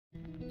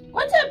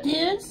What's up,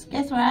 dudes?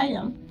 Guess where I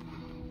am?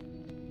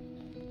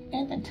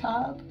 In the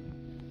tub.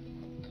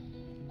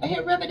 I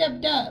hear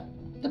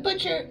rub-a-dub-dub. The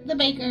butcher, the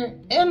baker,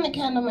 and the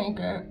candle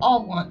maker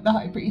all want the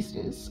high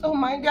priestess. Oh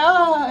my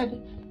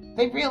god!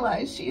 They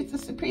realize she's the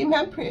supreme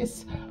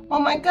empress. Oh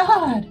my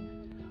god!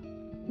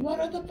 What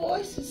are the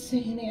voices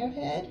saying,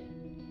 Airhead?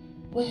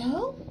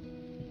 Well?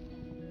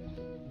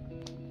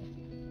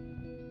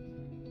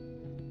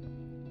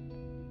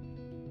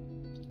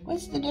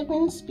 What's the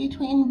difference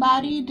between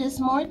body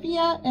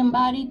dysmorphia and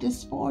body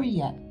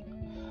dysphoria?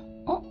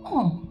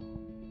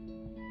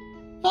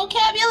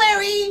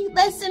 Vocabulary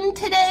lesson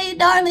today,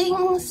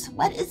 darlings.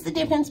 What is the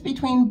difference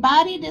between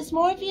body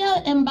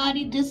dysmorphia and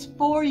body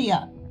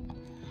dysphoria?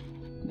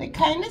 They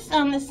kind of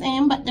sound the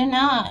same, but they're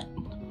not.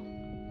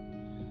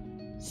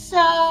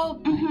 So,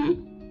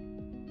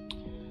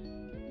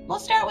 we'll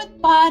start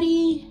with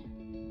body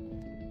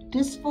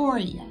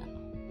dysphoria.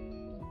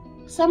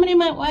 Somebody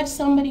might watch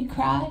somebody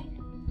cry.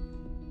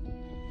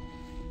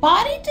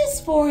 Body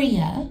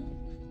dysphoria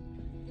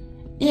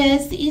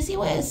is the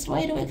easiest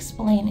way to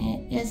explain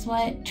it is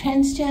what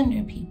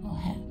transgender people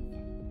have.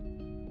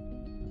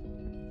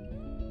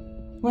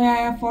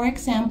 Where, for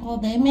example,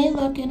 they may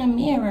look in a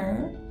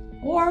mirror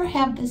or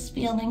have this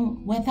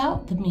feeling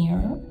without the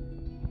mirror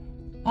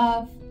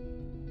of,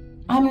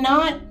 I'm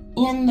not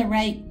in the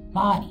right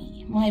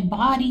body. My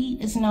body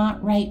is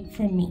not right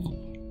for me.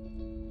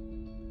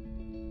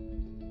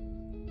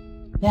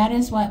 That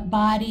is what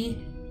body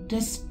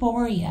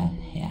dysphoria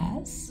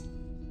has.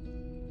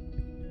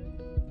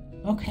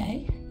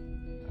 Okay.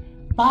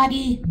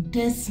 Body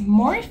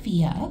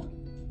dysmorphia.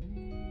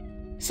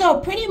 So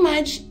pretty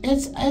much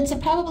it's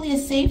probably a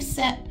safe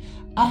set.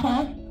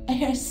 I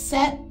hear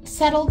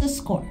settle the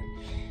score.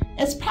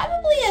 It's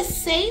probably a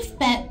safe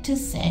bet to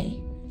say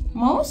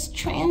most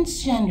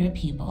transgender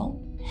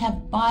people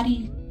have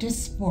body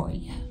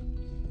dysphoria.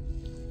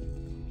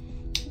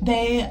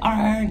 They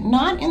are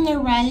not in the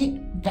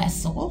right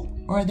vessel,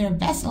 or their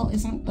vessel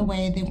isn't the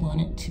way they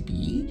want it to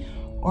be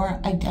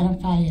or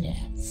identify it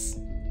as.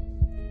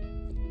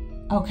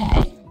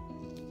 Okay.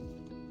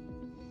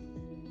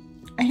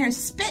 I hear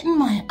spit in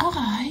my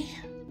eye.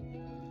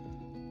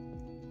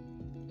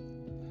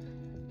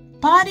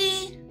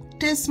 Body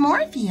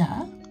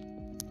dysmorphia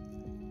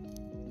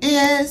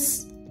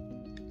is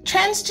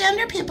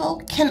transgender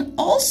people can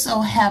also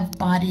have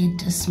body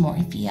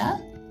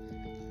dysmorphia,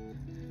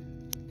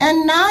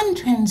 and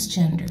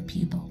non-transgender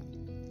people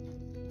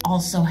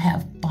also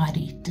have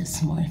body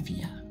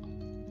dysmorphia.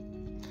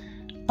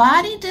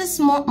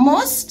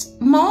 Most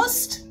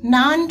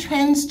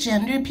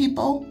non-transgender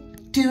people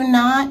do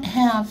not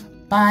have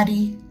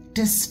body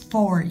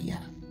dysphoria.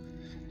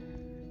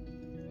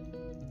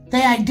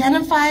 They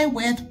identify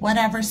with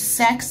whatever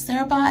sex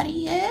their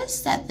body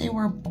is that they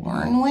were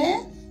born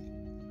with,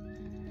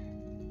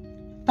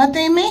 but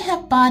they may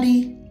have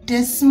body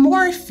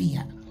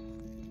dysmorphia.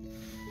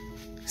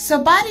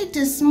 So body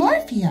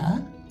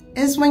dysmorphia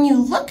is when you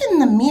look in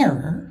the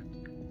mirror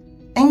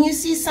and you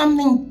see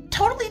something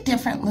totally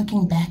different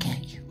looking back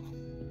at you.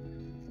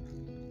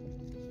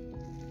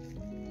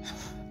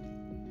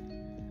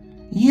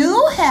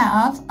 You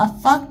have a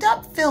fucked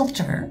up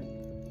filter,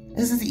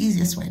 this is the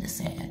easiest way to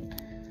say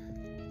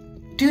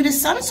it, due to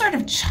some sort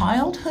of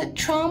childhood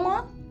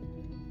trauma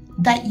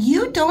that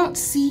you don't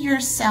see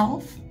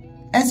yourself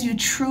as you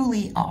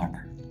truly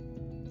are.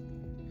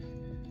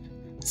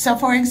 So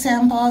for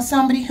example,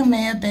 somebody who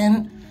may have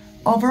been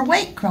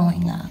overweight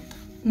growing up,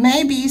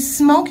 maybe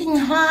smoking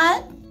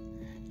hot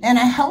and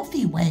a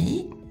healthy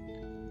weight,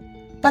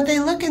 but they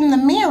look in the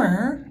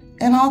mirror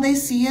and all they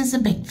see is a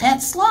big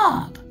fat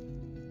slob.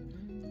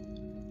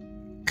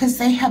 Because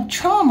they have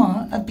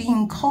trauma of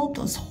being called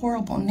those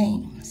horrible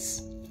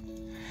names.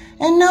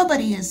 And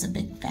nobody is a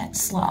big fat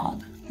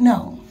slob,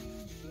 no.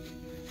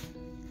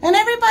 And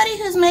everybody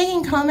who's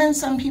making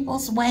comments on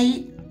people's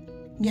weight,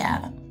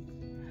 yeah.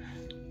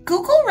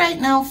 Google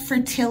right now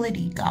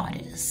fertility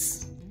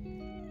goddess,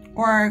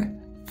 or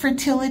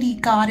fertility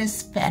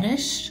goddess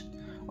fetish,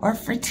 or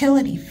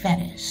fertility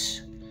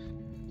fetish.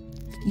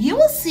 You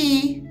will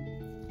see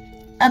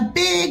a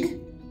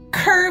big,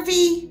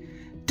 curvy,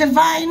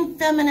 divine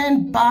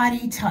feminine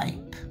body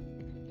type.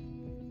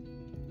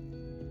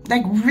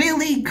 Like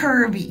really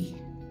curvy.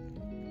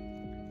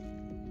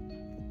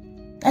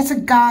 That's a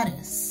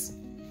goddess.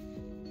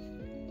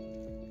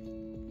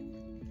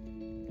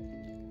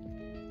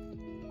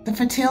 The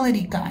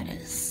fertility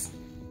goddess.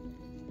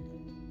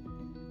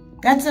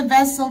 That's a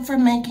vessel for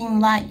making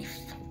life.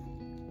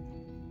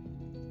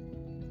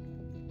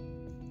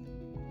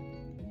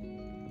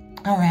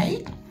 All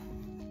right?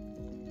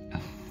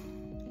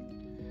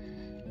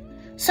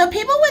 So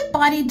people with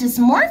body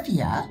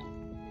dysmorphia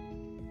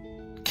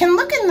can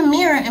look in the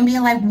mirror and be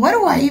like, what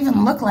do I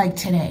even look like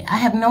today? I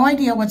have no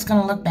idea what's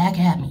going to look back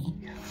at me.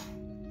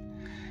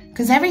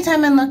 Because every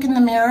time I look in the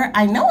mirror,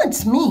 I know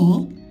it's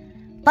me,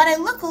 but I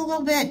look a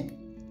little bit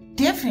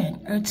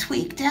different or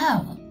tweaked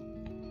out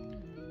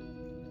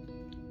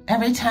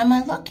every time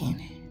I look in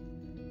it.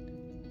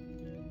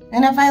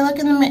 And if I look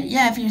in the mirror,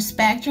 yeah, if you're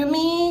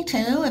spectrum-y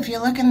too, if you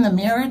look in the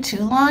mirror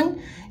too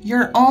long,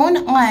 your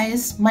own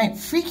eyes might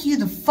freak you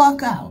the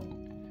fuck out.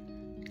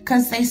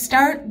 Because they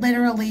start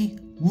literally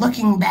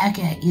looking back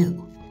at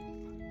you.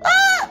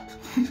 Ah!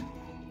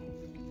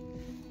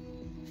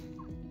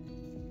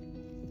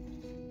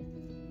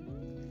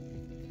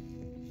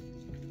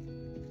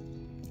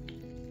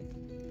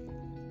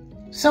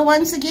 So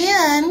once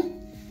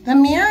again, the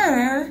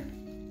mirror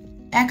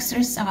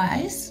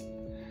exercise.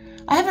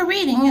 I have a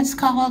reading, it's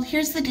called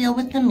Here's the Deal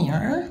with the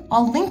Mirror.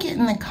 I'll link it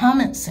in the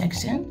comments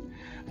section,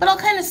 but I'll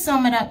kind of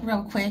sum it up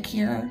real quick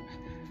here.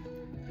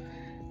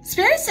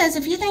 Spirit says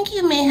if you think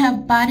you may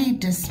have body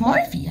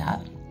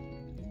dysmorphia,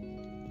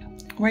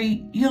 where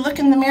you look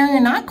in the mirror and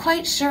you're not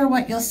quite sure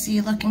what you'll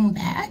see looking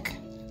back,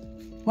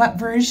 what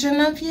version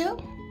of you.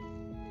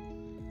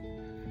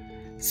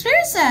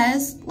 Spirit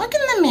says, look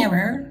in the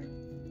mirror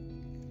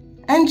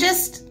and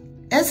just,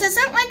 this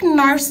isn't like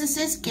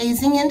narcissists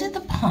gazing into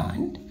the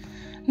pond.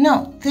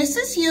 No, this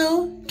is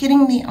you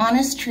getting the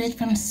honest truth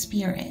from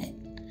Spirit.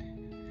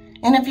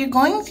 And if you're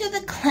going through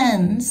the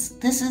cleanse,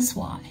 this is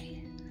why.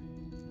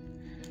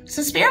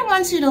 So Spirit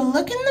wants you to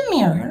look in the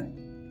mirror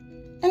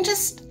and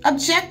just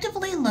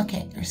objectively look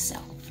at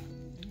yourself.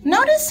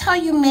 Notice how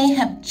you may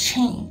have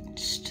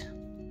changed.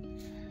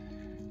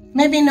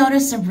 Maybe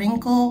notice a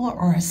wrinkle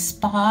or a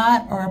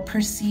spot or a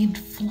perceived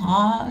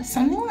flaw,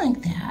 something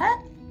like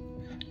that.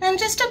 And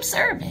just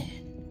observe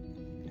it.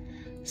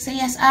 So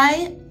yes,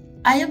 I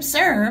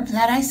observe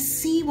that I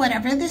see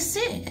whatever this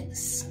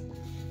is.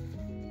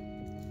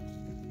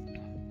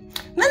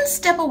 Then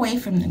step away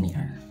from the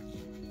mirror.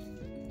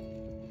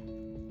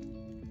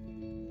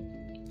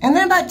 And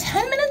then about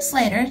 10 minutes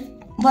later,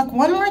 look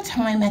one more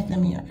time at the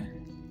mirror.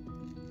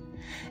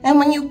 And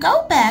when you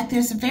go back,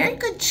 there's a very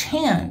good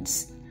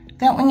chance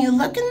that when you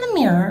look in the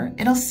mirror,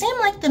 it'll seem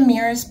like the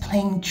mirror is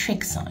playing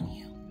tricks on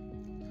you.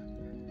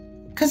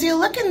 Because you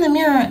look in the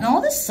mirror and all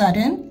of a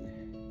sudden,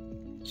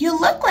 you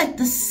look like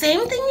the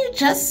same thing you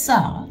just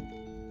saw,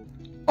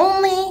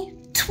 only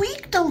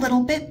tweaked a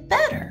little bit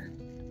better.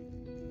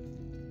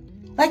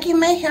 Like you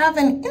may have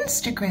an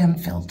Instagram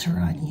filter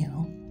on you,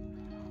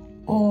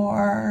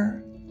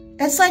 or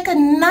it's like a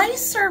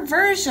nicer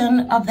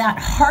version of that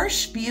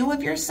harsh view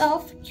of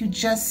yourself you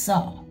just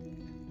saw.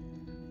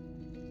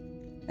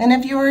 And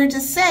if you were to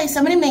say,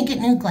 somebody may get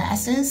new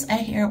glasses, I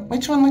hear,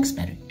 which one looks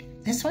better?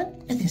 This one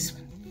or this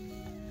one?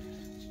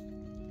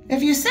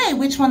 If you say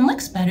which one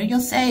looks better, you'll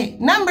say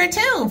number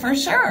 2 for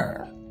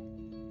sure.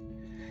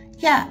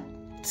 Yeah,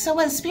 so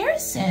what Spirit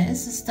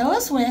says is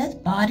those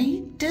with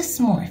body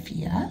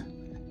dysmorphia,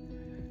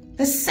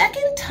 the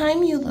second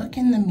time you look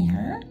in the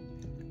mirror,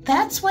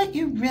 that's what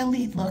you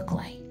really look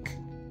like.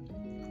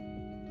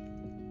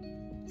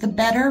 The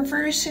better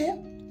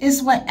version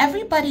is what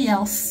everybody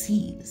else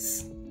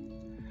sees.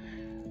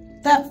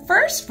 That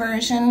first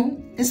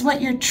version is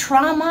what your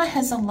trauma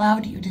has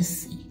allowed you to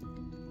see.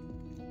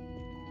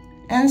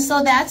 And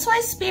so that's why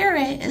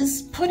Spirit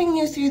is putting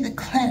you through the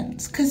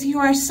cleanse, because you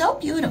are so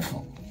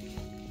beautiful.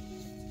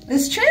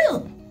 It's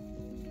true.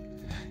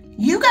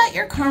 You got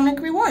your karmic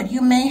reward.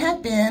 You may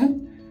have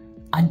been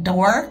a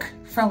dork,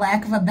 for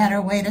lack of a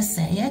better way to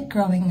say it,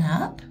 growing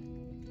up.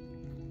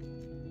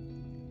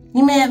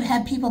 You may have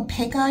had people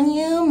pick on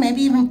you,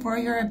 maybe even for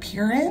your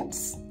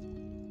appearance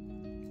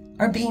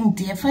or being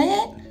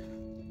different.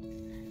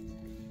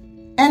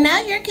 And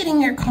now you're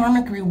getting your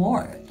karmic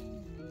reward.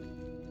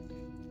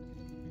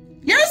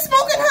 You're a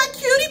smoking hot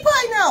cutie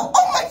pie now.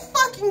 Oh my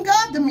fucking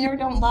God, the mirror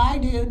don't lie,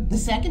 dude. The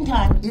second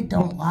time, it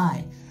don't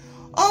lie.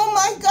 Oh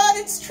my God,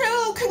 it's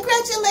true.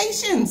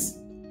 Congratulations.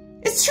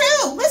 It's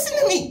true. Listen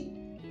to me.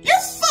 You're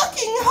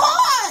fucking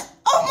hot.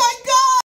 Oh my God.